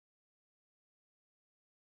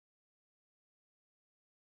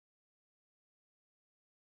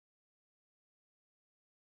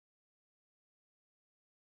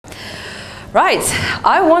Right,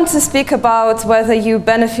 I want to speak about whether you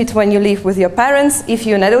benefit when you live with your parents if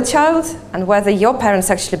you're an adult child, and whether your parents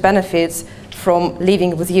actually benefit from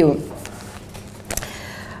living with you.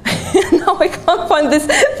 Now I can't find this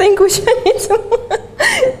thing which I need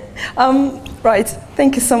to... right,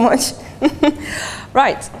 thank you so much.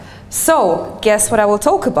 Right, so guess what I will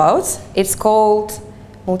talk about? It's called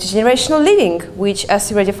multi-generational living, which,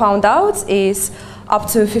 as you already found out, is up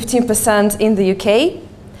to 15% in the UK.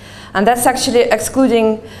 And that's actually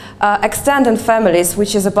excluding extended families,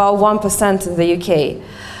 which is about 1% in the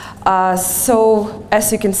UK. So,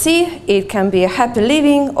 as you can see, it can be a happy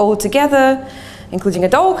living all together, including a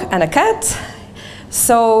dog and a cat.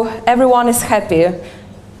 So everyone is happy,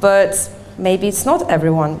 but maybe it's not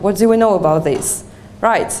everyone. What do we know about this?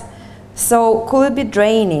 Right. So could it be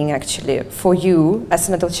draining, actually, for you as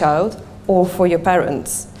an adult child or for your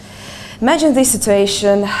parents? Imagine this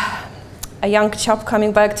situation. A young chap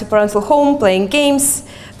coming back to parental home, playing games,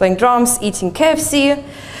 playing drums, eating KFC,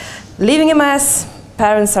 leaving a mess.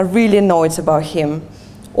 Parents are really annoyed about him.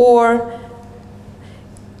 Or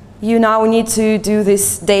you now need to do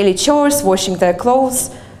these daily chores, washing their clothes,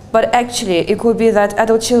 but actually it could be that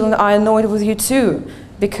adult children are annoyed with you too,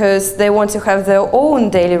 because they want to have their own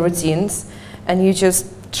daily routines, and you just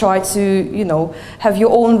try to, you know, have your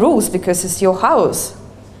own rules because it's your house.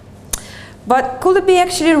 But could it be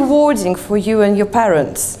actually rewarding for you and your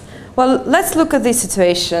parents? Well, let's look at this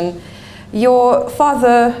situation. Your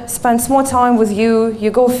father spends more time with you, you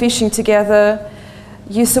go fishing together,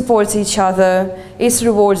 you support each other, it's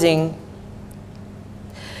rewarding.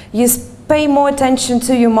 You pay more attention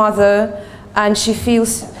to your mother, and she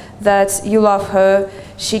feels that you love her,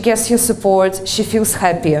 she gets your support, she feels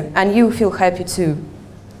happier, and you feel happy too.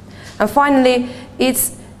 And finally,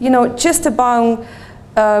 it's, you know, just about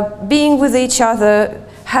being with each other,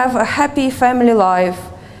 have a happy family life.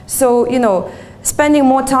 So, you know, spending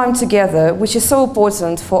more time together, which is so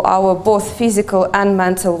important for our both physical and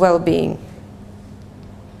mental well-being.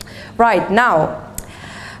 Right, now,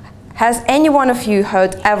 has any one of you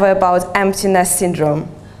heard ever about empty nest syndrome?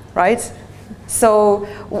 Right? So,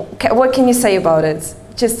 what can you say about it?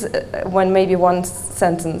 Just maybe one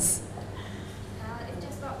sentence.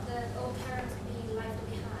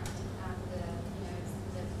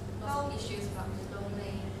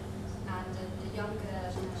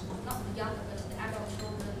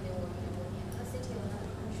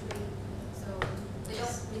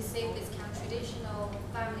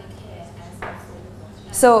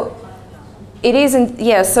 So it isn't,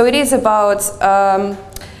 yeah, so it is about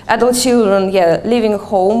adult children, yeah, living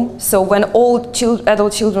home. So when all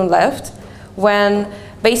adult children left, when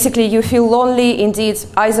basically you feel lonely, indeed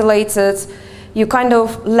isolated, you kind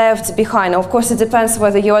of left behind. Of course, it depends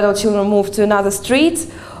whether your adult children move to another street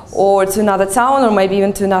or to another town or maybe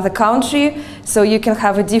even to another country. So you can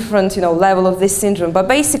have a different, you know, level of this syndrome. But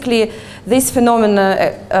basically, this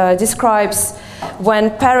phenomena describes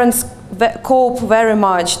when parents cope very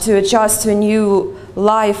much to adjust to a new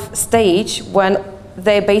life stage when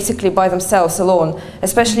they're basically by themselves alone,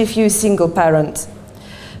 especially if you're a single parent.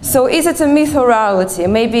 So is it a myth or reality?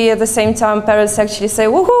 Maybe at the same time parents actually say,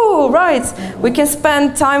 woohoo, right, we can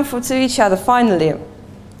spend time to each other finally.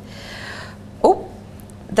 Oh,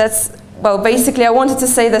 that's, well, basically I wanted to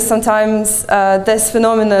say that sometimes this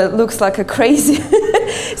phenomena looks like a crazy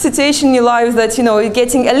situation in your life that, you know, it's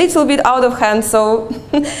getting a little bit out of hand. So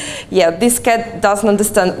yeah, this cat doesn't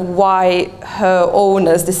understand why her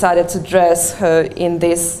owners decided to dress her in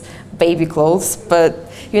these baby clothes, but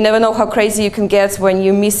you never know how crazy you can get when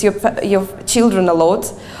you miss your children a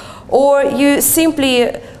lot, or you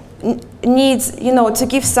simply need, you know, to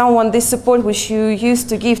give someone this support which you used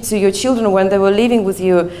to give to your children when they were living with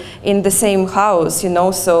you in the same house, you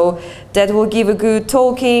know. So dad will give a good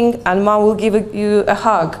talking and mom will give you a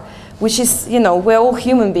hug, which is, you know, we're all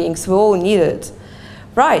human beings, we all need it.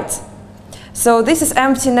 Right. So this is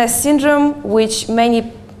empty nest syndrome, which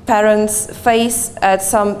many parents face at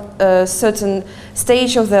some certain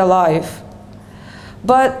stage of their life.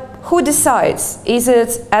 But who decides? Is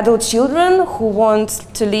it adult children who want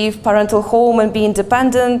to leave parental home and be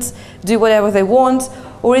independent, do whatever they want?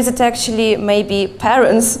 Or is it actually maybe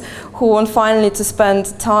parents who want finally to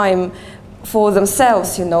spend time for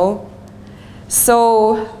themselves, you know?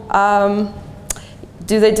 So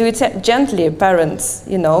do they do it gently, parents,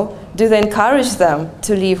 you know? Do they encourage them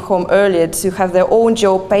to leave home earlier, to have their own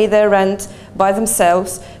job, pay their rent by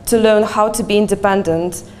themselves, to learn how to be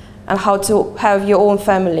independent and how to have your own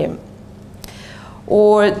family?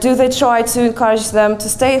 Or do they try to encourage them to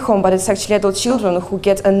stay at home, but it's actually adult children who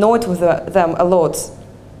get annoyed with them a lot?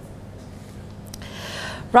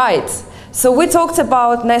 Right, so we talked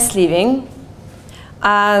about nest living,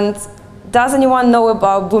 And does anyone know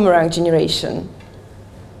about boomerang generation?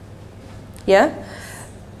 Yeah?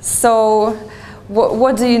 So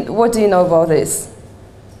what do you know about this?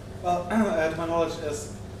 Well, to my knowledge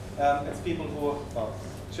is it's people who, well,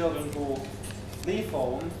 children who leave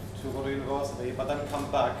home to go to university, but then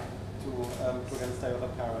come back to again stay with their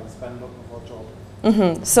parents when looking for a job.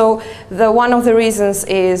 Mm-hmm. So one of the reasons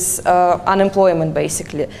is unemployment,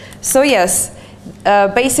 basically. So yes,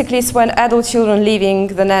 basically it's when adult children leaving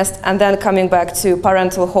the nest and then coming back to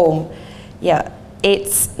parental home. Yeah,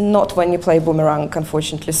 it's not when you play boomerang,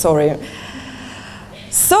 unfortunately, sorry.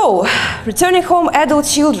 So, returning home adult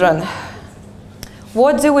children.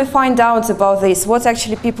 What do we find out about this? What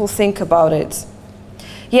actually people think about it?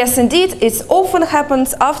 Yes, indeed, it often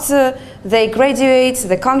happens after they graduate,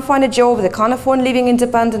 they can't find a job, they can't afford living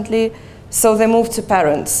independently, so they move to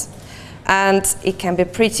parents. And it can be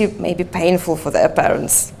pretty, maybe painful for their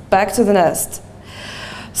parents. Back to the nest.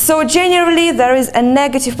 So generally, there is a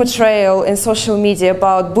negative portrayal in social media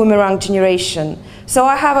about boomerang generation. So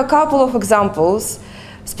I have a couple of examples,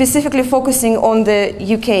 specifically focusing on the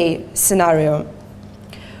UK scenario.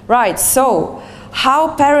 Right, so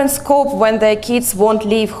how parents cope when their kids won't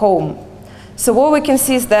leave home. So what we can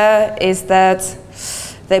see is that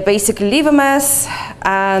they basically leave a mess,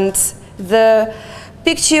 and the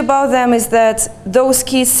picture about them is that those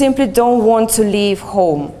kids simply don't want to leave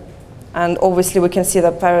home. And obviously we can see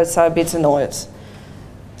that parents are a bit annoyed.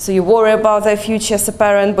 So you worry about their future as a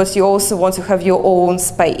parent, but you also want to have your own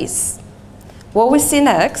space. What we see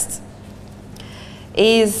next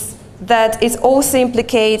is that it also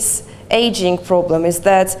implicates aging problem, is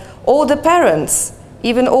that all the parents,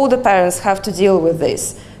 even older parents, have to deal with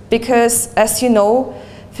this. Because, as you know,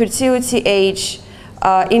 fertility age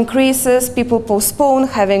increases, people postpone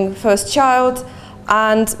having first child,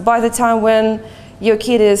 and by the time when your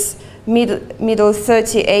kid is middle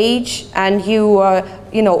 30 age and you are,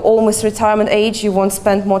 almost retirement age, you won't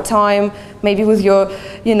spend more time maybe with your,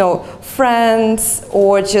 friends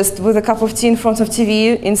or just with a cup of tea in front of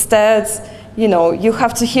TV. Instead, you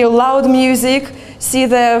have to hear loud music, see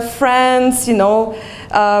their friends,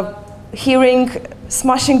 hearing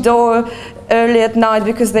smashing door early at night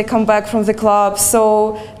because they come back from the club.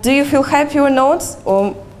 So do you feel happy or not?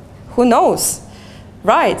 Or who knows?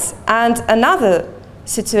 Right. And another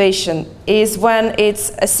situation is when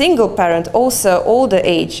it's a single parent, also older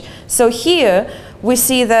age. So here we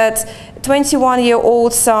see that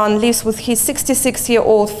 21-year-old son lives with his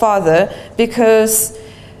 66-year-old father because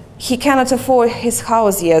he cannot afford his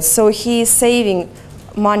house yet, so he is saving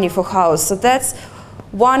money for house. So that's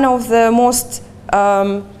one of the most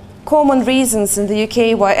common reasons in the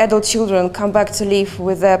UK why adult children come back to live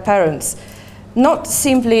with their parents. Not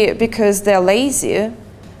simply because they're lazy,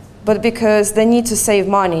 but because they need to save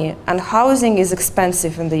money, and housing is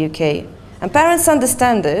expensive in the UK. And parents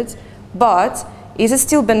understand it, but is it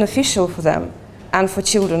still beneficial for them and for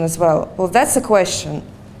children as well? Well, that's a question.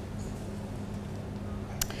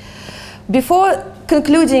 Before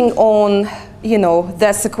concluding on,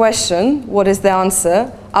 that's the question, what is the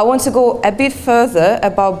answer, I want to go a bit further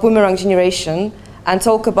about boomerang generation and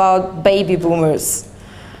talk about baby boomers.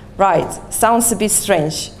 Right, sounds a bit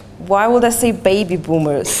strange. Why would I say baby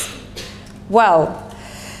boomers? Well,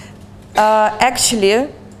 actually,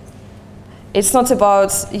 it's not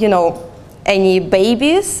about, any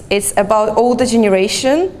babies, it's about older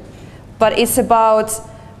generation, but it's about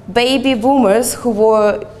baby boomers who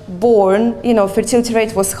were born, fertility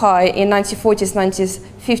rate was high in 1940s,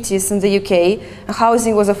 1950s in the UK, and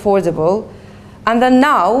housing was affordable. And then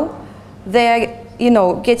now, they're,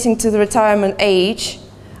 getting to the retirement age,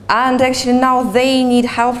 and actually now they need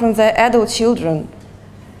help from their adult children.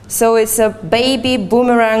 So it's a baby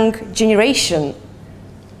boomerang generation.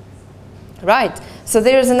 Right, so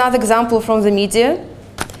there is another example from the media,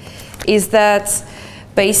 is that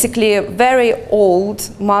basically a very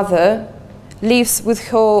old mother lives with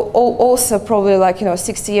her also probably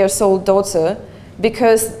 60 years old daughter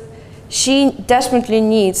because she desperately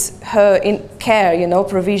needs her care,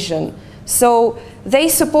 provision. So they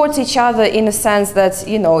support each other in a sense that,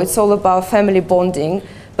 it's all about family bonding,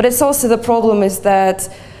 but it's also the problem is that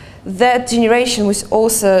that generation, which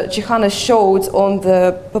also Johanna showed on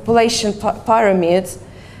the population pyramid,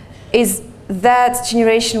 is that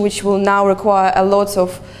generation which will now require a lot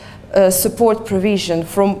of support provision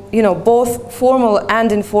from both formal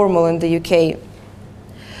and informal in the UK.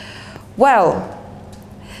 Well,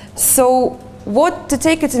 so what to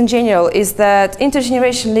take it in general is that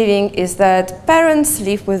intergenerational living is that parents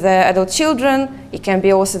live with their adult children. It can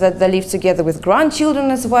be also that they live together with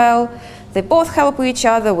grandchildren as well. They both help each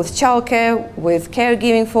other with childcare, with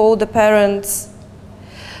caregiving for older parents.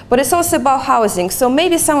 but it's also about housing. So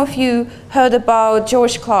maybe some of you heard about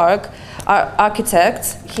George Clark, our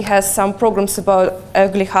architect. He has some programs about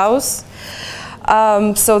ugly house.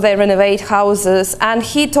 So they renovate houses, and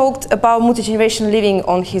he talked about multi-generational living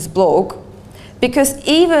on his blog, because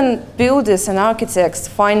even builders and architects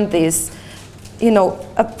find this,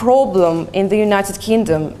 a problem in the United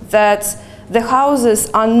Kingdom, that the houses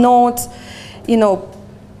are not,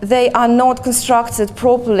 they are not constructed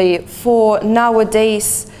properly for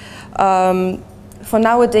nowadays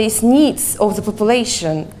needs of the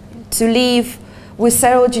population, to live with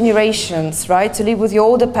several generations, right? To live with your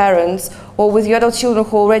older parents or with your adult children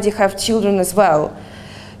who already have children as well.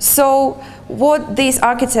 So what this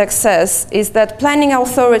architect says is that planning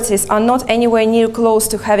authorities are not anywhere near close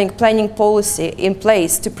to having planning policy in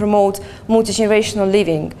place to promote multi-generational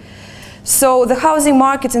living. So the housing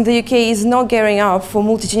market in the UK is not gearing up for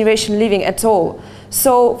multi-generational living at all.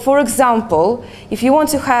 So, for example, if you want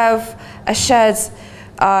to have a shed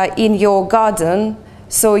in your garden,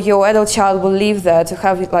 so your adult child will live there to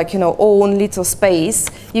have it like, own little space,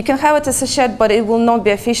 you can have it as a shed, but it will not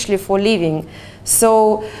be officially for living.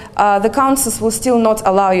 So the councils will still not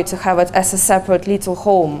allow you to have it as a separate little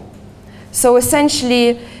home. So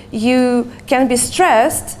essentially, you can be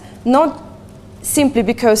stressed, not simply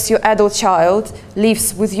because your adult child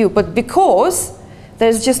lives with you, but because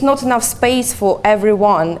there's just not enough space for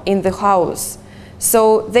everyone in the house.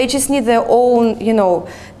 So they just need their own,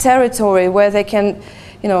 territory where they can,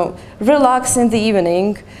 relax in the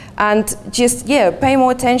evening and just, pay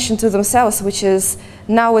more attention to themselves, which is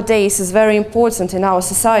nowadays is very important in our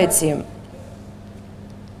society.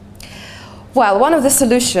 Well, one of the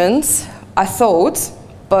solutions, I thought,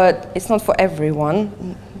 but it's not for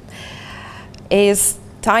everyone, is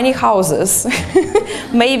tiny houses,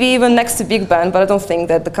 maybe even next to Big Ben, but I don't think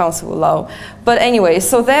that the council will allow. But anyway,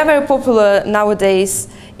 so they're very popular nowadays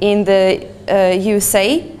in the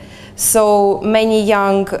USA. So many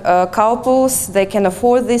young couples, they can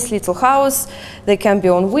afford this little house, they can be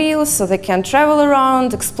on wheels, so they can travel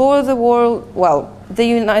around, explore the world, well, the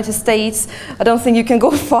United States. I don't think you can go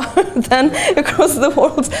far then across the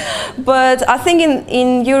world. But I think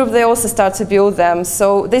in Europe they also start to build them.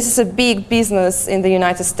 So this is a big business in the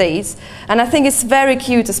United States. And I think it's very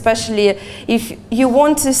cute, especially if you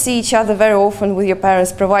want to see each other very often with your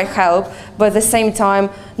parents, provide help, but at the same time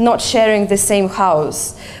not sharing the same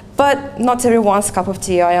house. But not everyone's cup of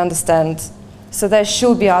tea, I understand. So there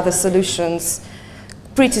should be other solutions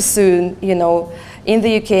pretty soon, in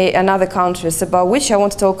the UK and other countries, about which I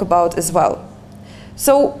want to talk about as well.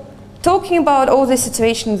 So talking about all this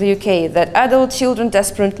situation in the UK, that adult children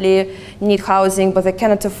desperately need housing, but they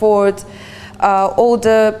cannot afford.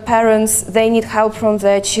 Older parents, they need help from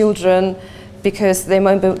their children because they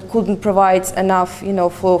maybe couldn't provide enough,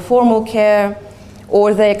 for formal care,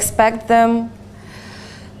 or they expect them.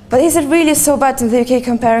 But is it really so bad in the UK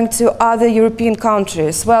comparing to other European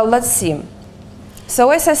countries? Well, let's see. So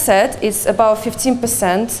as I said, it's about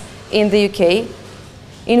 15% in the UK.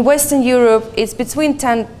 In Western Europe, it's between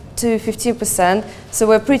 10 to 15%, so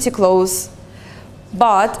we're pretty close.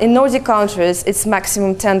 But in Nordic countries, it's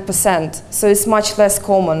maximum 10%, so it's much less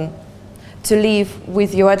common to live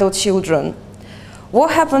with your adult children.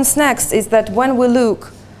 What happens next is that when we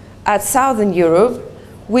look at Southern Europe,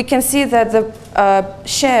 we can see that the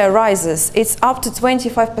share rises. It's up to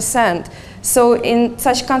 25%. So in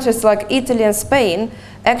such countries like Italy and Spain,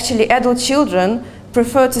 actually adult children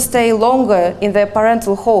prefer to stay longer in their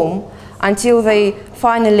parental home until they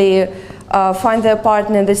finally find their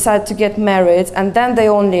partner and decide to get married, and then they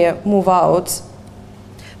only move out.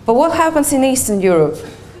 But what happens in Eastern Europe?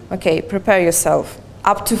 Okay, prepare yourself.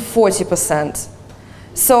 Up to 40%.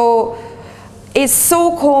 So it's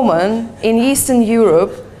so common in Eastern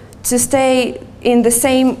Europe to stay in the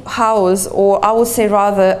same house, or I would say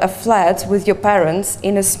rather a flat with your parents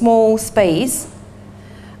in a small space,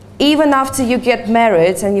 even after you get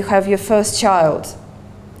married and you have your first child.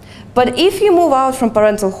 But if you move out from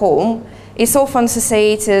parental home, it's often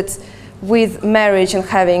associated with marriage and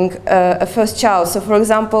having a first child. So for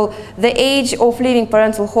example, the age of leaving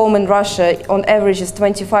parental home in Russia on average is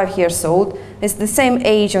 25 years old. It's the same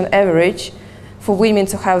age on average for women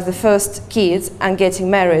to have the first kids and getting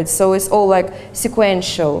married. So it's all like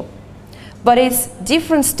sequential. But it's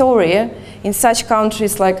different story in such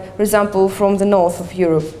countries like, for example, from the north of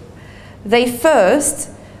Europe. They first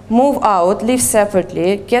move out, live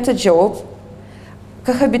separately, get a job,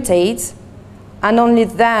 cohabitate, and only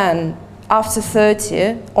then, after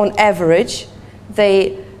 30, on average,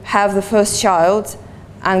 they have the first child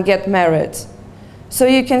and get married. So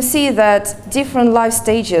you can see that different life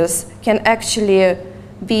stages can actually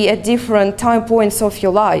be at different time points of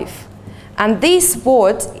your life. And this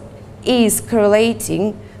what is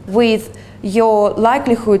correlating with your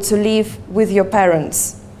likelihood to live with your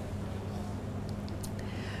parents.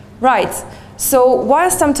 Right, so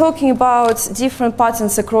whilst I'm talking about different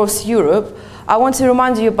patterns across Europe, I want to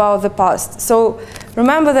remind you about the past. So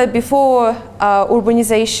remember that before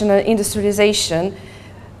urbanization and industrialization,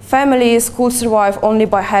 families could survive only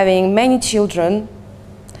by having many children,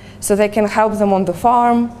 so they can help them on the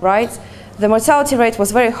farm, right? The mortality rate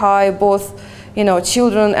was very high, both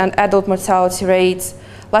children and adult mortality rates.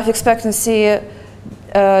 Life expectancy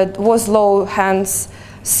was low, hence.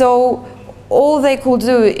 So all they could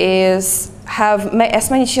do is have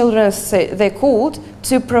as many children as they could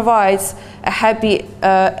to provide a happy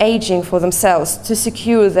aging for themselves, to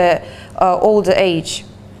secure their older age.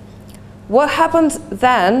 What happened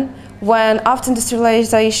then, when after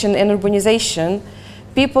industrialization and urbanization,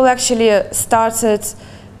 people actually started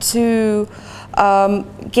to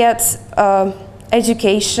get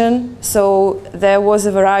education, so there was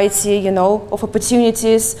a variety, of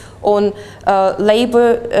opportunities on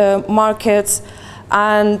labor markets,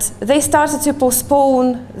 and they started to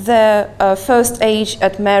postpone their first age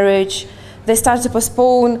at marriage. They started to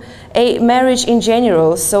postpone marriage in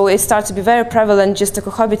general, so it started to be very prevalent just to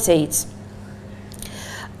cohabitate.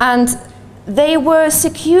 And they were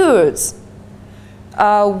secured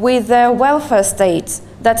with their welfare state,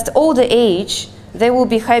 that at older age they will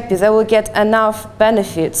be happy, they will get enough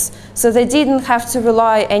benefits, so they didn't have to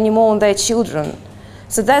rely anymore on their children.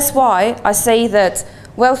 So that's why I say that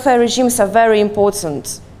welfare regimes are very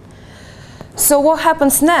important. So what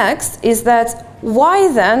happens next is that,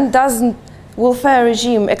 why then doesn't welfare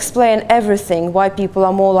regime explain everything, why people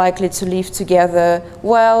are more likely to live together?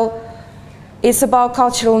 Well, it's about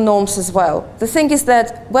cultural norms as well. The thing is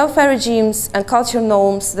that welfare regimes and cultural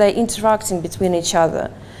norms, they're interacting between each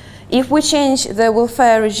other. If we change the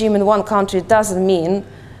welfare regime in one country, it doesn't mean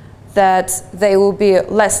that they will be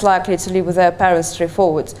less likely to live with their parents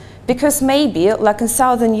straightforward. Because maybe, like in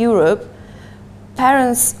Southern Europe,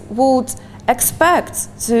 parents would expect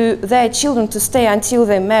their children to stay until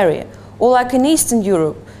they marry. Or like in Eastern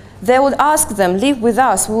Europe, they would ask them, live with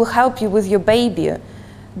us, we will help you with your baby.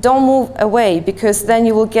 Don't move away, because then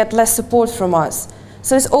you will get less support from us.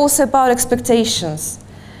 So it's also about expectations.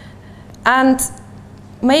 And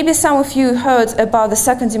maybe some of you heard about the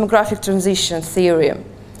second demographic transition theory.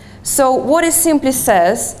 So what it simply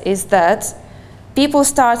says is that people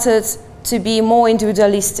started to be more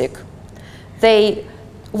individualistic. They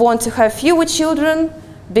want to have fewer children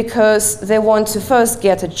because they want to first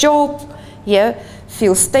get a job,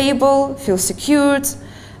 feel stable, feel secured.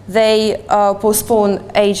 They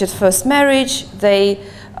postpone age at first marriage.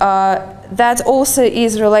 That also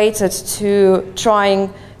is related to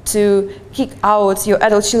trying to kick out your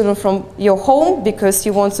adult children from your home because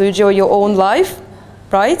you want to enjoy your own life,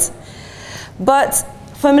 right? But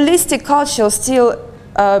familistic culture still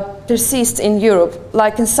persists in Europe,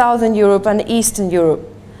 like in Southern Europe and Eastern Europe.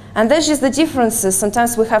 And that's just the differences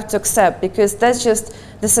sometimes we have to accept, because that's just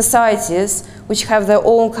the societies which have their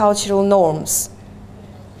own cultural norms.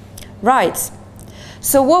 Right.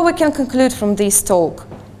 So what we can conclude from this talk?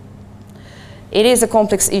 It is a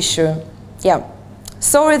complex issue.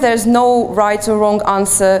 Sorry, there's no right or wrong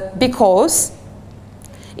answer, because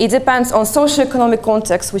it depends on socio-economic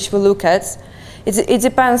context which we look at. It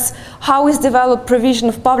depends how is developed provision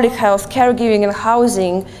of public health, caregiving and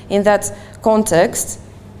housing in that context.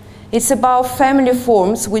 It's about family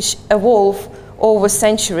forms which evolve over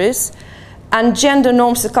centuries, and gender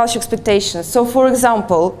norms and cultural expectations. So for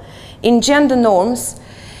example, in gender norms,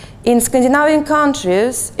 in Scandinavian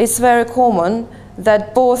countries, it's very common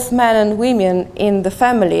that both men and women in the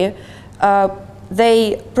family,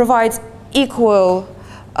 they provide equal,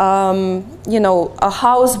 a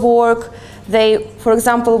housework. They, for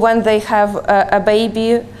example, when they have a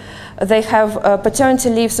baby, they have paternity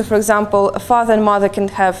leave. So, for example, a father and mother can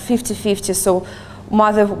have 50-50. So,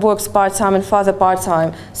 mother works part-time and father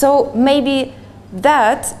part-time. So, maybe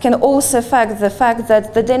that can also affect the fact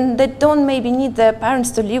that they don't maybe need their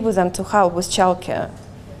parents to live with them to help with childcare,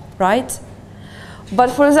 right? But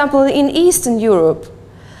for example, in Eastern Europe,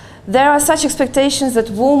 there are such expectations that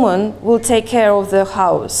women will take care of the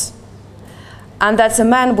house and that a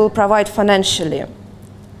man will provide financially.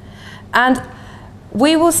 And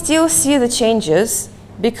we will still see the changes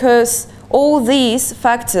because all these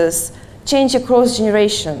factors change across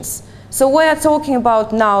generations. So we are talking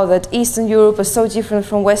about now that Eastern Europe is so different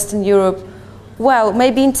from Western Europe. Well,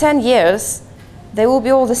 maybe in 10 years, they will be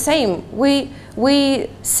all the same. We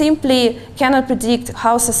simply cannot predict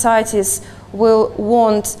how societies will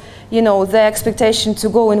want, you know, their expectation to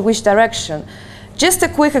go in which direction. Just a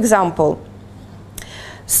quick example.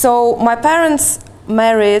 So my parents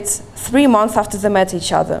married 3 months after they met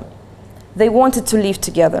each other. They wanted to live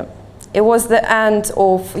together. It was the end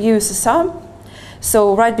of USSR,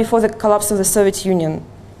 so right before the collapse of the Soviet Union.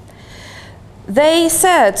 They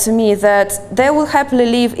said to me that they will happily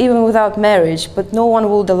live even without marriage, but no one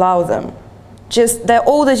would allow them. Just their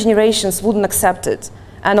older generations wouldn't accept it.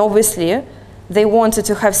 And obviously, they wanted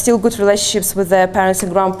to have still good relationships with their parents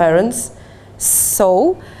and grandparents.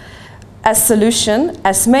 So, as solution,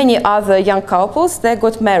 as many other young couples, they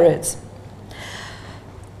got married.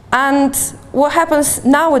 And what happens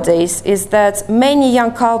nowadays is that many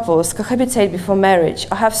young couples cohabitate before marriage.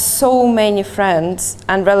 I have so many friends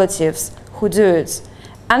and relatives who do it.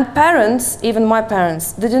 And parents, even my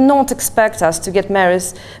parents, they did not expect us to get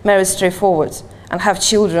married straightforward and have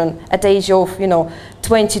children at the age of, you know,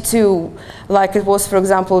 22, like it was, for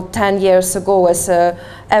example, 10 years ago as an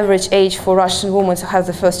average age for Russian women to have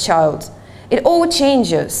the first child. It all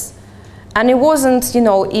changes. And it wasn't, you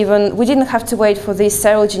know, even, we didn't have to wait for these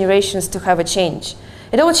several generations to have a change.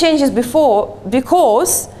 It all changes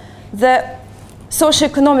because the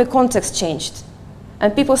socio-economic context changed.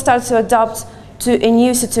 And people start to adapt to a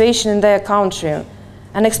new situation in their country.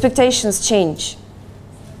 And expectations change.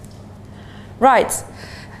 Right.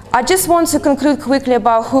 I just want to conclude quickly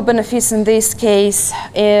about who benefits in this case,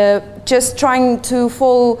 just trying to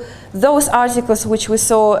follow those articles which we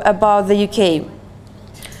saw about the UK.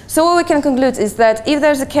 So what we can conclude is that if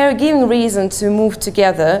there's a caregiving reason to move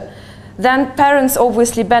together, then parents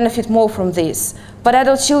obviously benefit more from this. But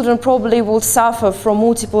adult children probably will suffer from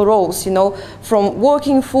multiple roles, you know, from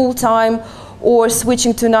working full-time or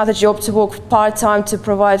switching to another job to work part-time to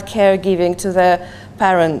provide caregiving to their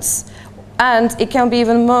parents. And it can be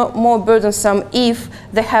even more burdensome if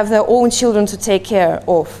they have their own children to take care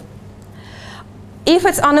of. If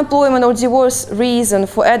it's unemployment or divorce reason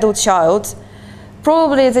for adult child,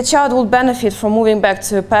 probably the child will benefit from moving back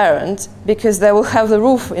to a parent because they will have the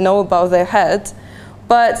roof, you know, above their head.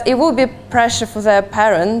 But it will be pressure for their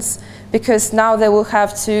parents because now they will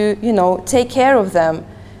have to, you know, take care of them,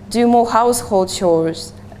 do more household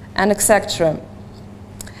chores, and etc.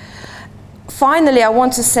 Finally, I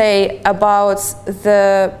want to say about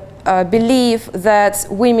the belief that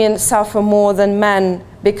women suffer more than men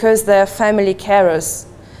because they're family carers.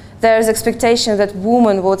 There is expectation that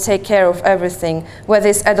women will take care of everything, whether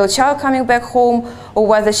it's adult child coming back home or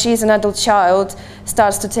whether she's an adult child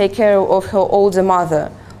starts to take care of her older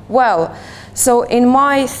mother. Well, so in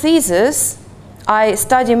my thesis, I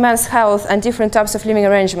study men's health and different types of living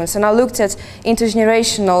arrangements, and I looked at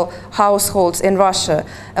intergenerational households in Russia.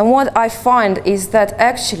 And what I find is that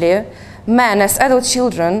actually men as adult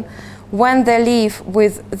children, when they live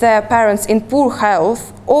with their parents in poor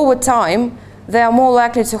health, over time, they are more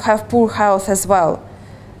likely to have poor health as well.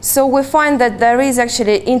 So we find that there is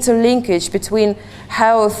actually interlinkage between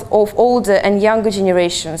health of older and younger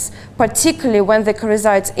generations, particularly when they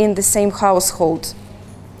reside in the same household.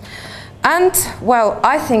 And, well,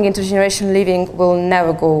 I think intergenerational living will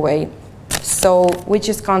never go away. So we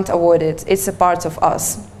just can't avoid it. It's a part of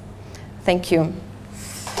us. Thank you.